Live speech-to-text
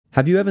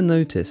Have you ever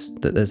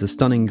noticed that there's a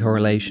stunning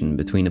correlation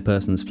between a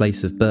person's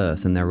place of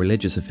birth and their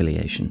religious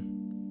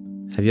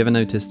affiliation? Have you ever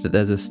noticed that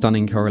there's a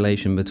stunning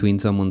correlation between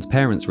someone's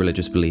parents'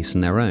 religious beliefs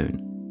and their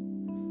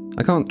own?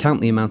 I can't count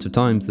the amount of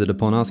times that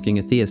upon asking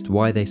a theist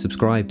why they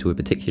subscribe to a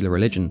particular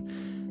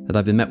religion, that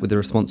I've been met with the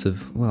response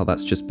of, well,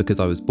 that's just because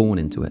I was born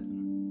into it.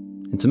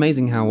 It's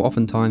amazing how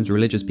oftentimes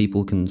religious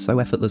people can so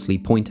effortlessly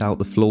point out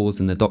the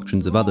flaws in the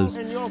doctrines of others,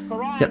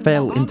 yet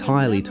fail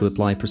entirely to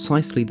apply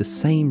precisely the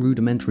same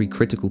rudimentary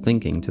critical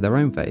thinking to their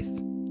own faith.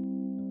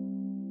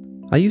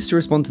 I used to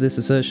respond to this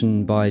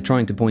assertion by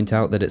trying to point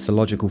out that it's a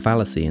logical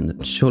fallacy and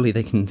that surely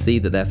they can see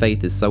that their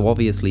faith is so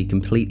obviously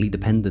completely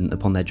dependent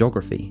upon their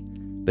geography,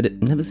 but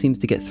it never seems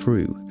to get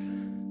through.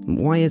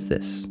 Why is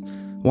this?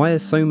 Why are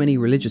so many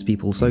religious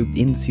people so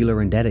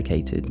insular and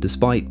dedicated,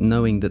 despite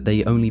knowing that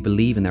they only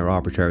believe in their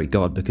arbitrary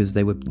God because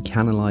they were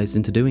canalized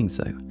into doing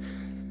so?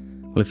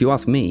 Well, if you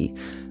ask me,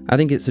 I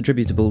think it's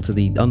attributable to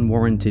the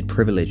unwarranted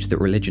privilege that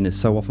religion is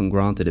so often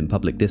granted in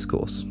public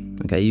discourse.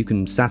 Okay, you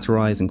can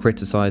satirize and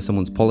criticize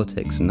someone's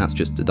politics, and that's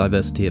just a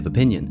diversity of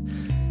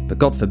opinion. But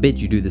God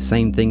forbid you do the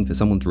same thing for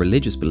someone's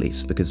religious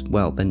beliefs, because,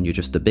 well, then you're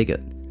just a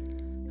bigot.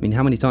 I mean,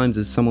 how many times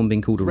has someone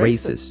been called a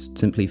racist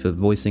simply for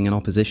voicing an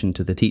opposition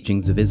to the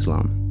teachings of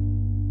Islam?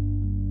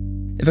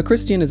 If a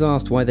Christian is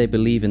asked why they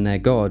believe in their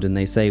God and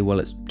they say, well,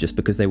 it's just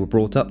because they were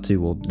brought up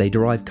to, or they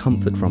derive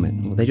comfort from it,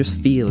 or they just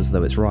feel as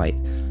though it's right,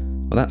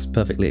 well, that's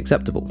perfectly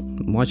acceptable.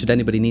 Why should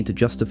anybody need to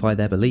justify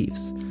their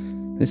beliefs?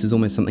 This is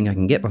almost something I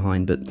can get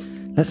behind, but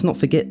let's not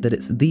forget that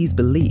it's these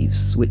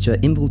beliefs which are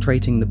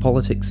infiltrating the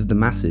politics of the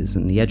masses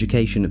and the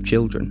education of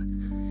children.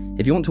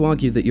 If you want to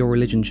argue that your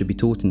religion should be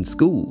taught in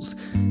schools,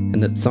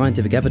 and that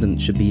scientific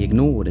evidence should be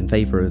ignored in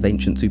favour of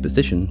ancient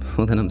superstition,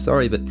 well then I'm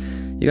sorry, but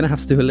you're going to have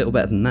to do a little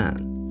better than that.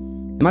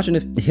 Imagine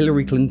if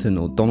Hillary Clinton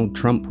or Donald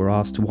Trump were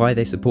asked why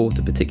they support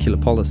a particular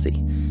policy,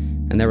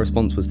 and their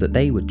response was that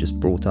they were just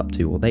brought up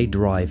to, or they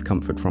derive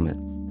comfort from it,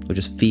 or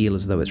just feel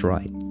as though it's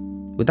right.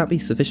 Would that be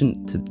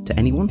sufficient to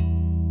anyone?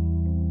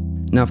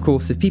 Now, of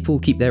course, if people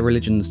keep their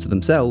religions to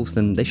themselves,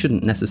 then they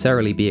shouldn't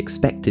necessarily be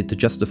expected to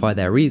justify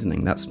their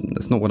reasoning. That's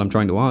not what I'm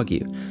trying to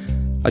argue.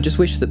 I just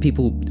wish that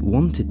people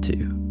wanted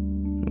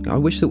to. I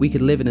wish that we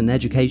could live in an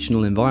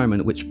educational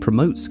environment which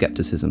promotes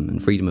skepticism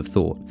and freedom of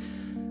thought.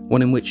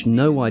 One in which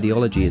no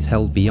ideology is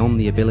held beyond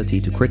the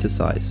ability to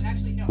criticize.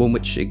 One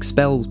which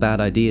expels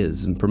bad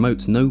ideas and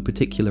promotes no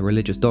particular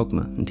religious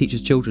dogma and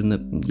teaches children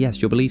that,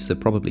 yes, your beliefs are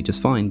probably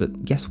just fine,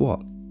 but guess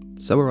what?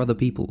 So are other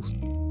people's.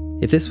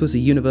 If this was a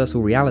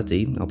universal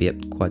reality,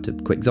 albeit quite a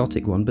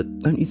quixotic one, but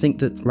don't you think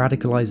that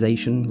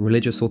radicalization,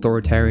 religious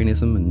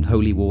authoritarianism, and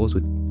holy wars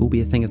would all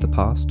be a thing of the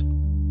past?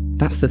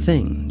 That's the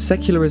thing.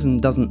 Secularism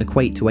doesn't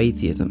equate to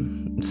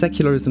atheism.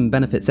 Secularism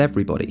benefits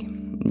everybody.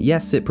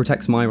 Yes, it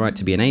protects my right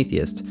to be an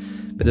atheist,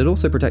 but it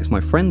also protects my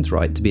friend's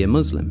right to be a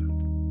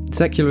Muslim.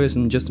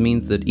 Secularism just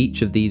means that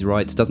each of these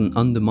rights doesn't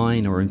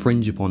undermine or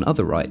infringe upon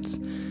other rights,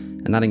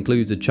 and that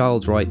includes a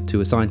child's right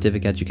to a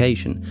scientific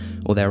education,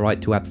 or their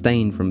right to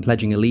abstain from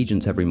pledging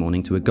allegiance every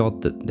morning to a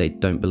god that they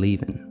don't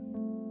believe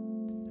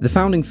in. The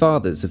founding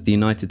fathers of the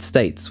United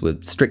States were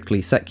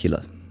strictly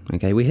secular.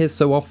 Okay, we hear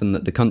so often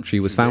that the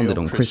country was founded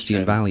on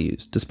Christian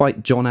values,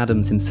 despite John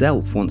Adams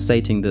himself once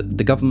stating that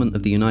the government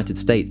of the United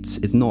States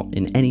is not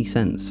in any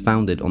sense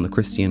founded on the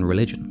Christian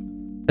religion.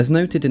 As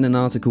noted in an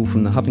article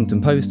from the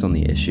Huffington Post on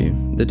the issue,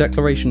 the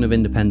Declaration of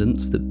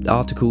Independence, the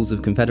Articles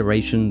of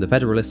Confederation, the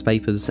Federalist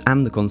Papers,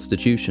 and the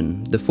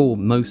Constitution, the four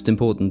most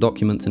important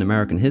documents in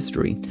American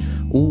history,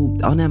 all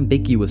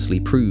unambiguously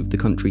prove the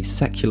country's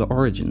secular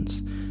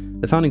origins.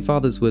 The Founding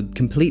Fathers were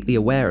completely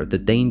aware of the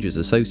dangers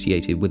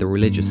associated with a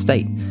religious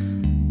state,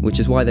 which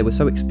is why they were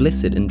so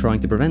explicit in trying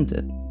to prevent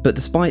it. But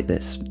despite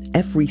this,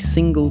 every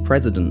single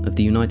president of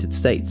the United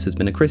States has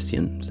been a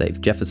Christian,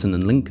 save Jefferson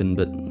and Lincoln,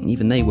 but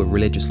even they were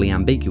religiously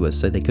ambiguous,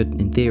 so they could,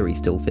 in theory,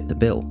 still fit the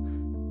bill.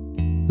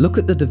 Look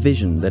at the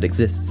division that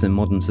exists in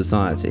modern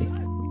society.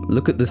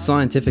 Look at the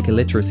scientific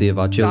illiteracy of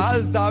our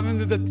children.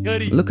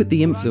 Look at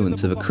the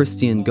influence of a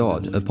Christian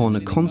God upon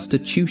a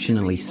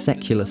constitutionally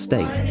secular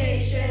state.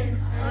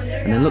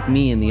 And then look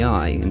me in the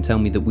eye and tell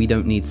me that we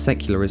don't need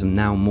secularism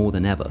now more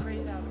than ever.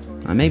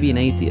 I may be an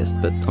atheist,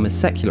 but I'm a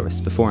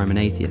secularist before I'm an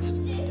atheist.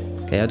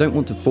 Okay, I don't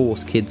want to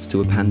force kids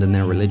to abandon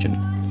their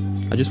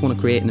religion. I just want to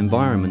create an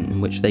environment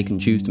in which they can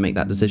choose to make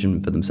that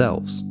decision for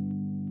themselves.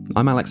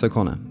 I'm Alex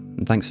O'Connor,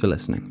 and thanks for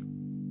listening.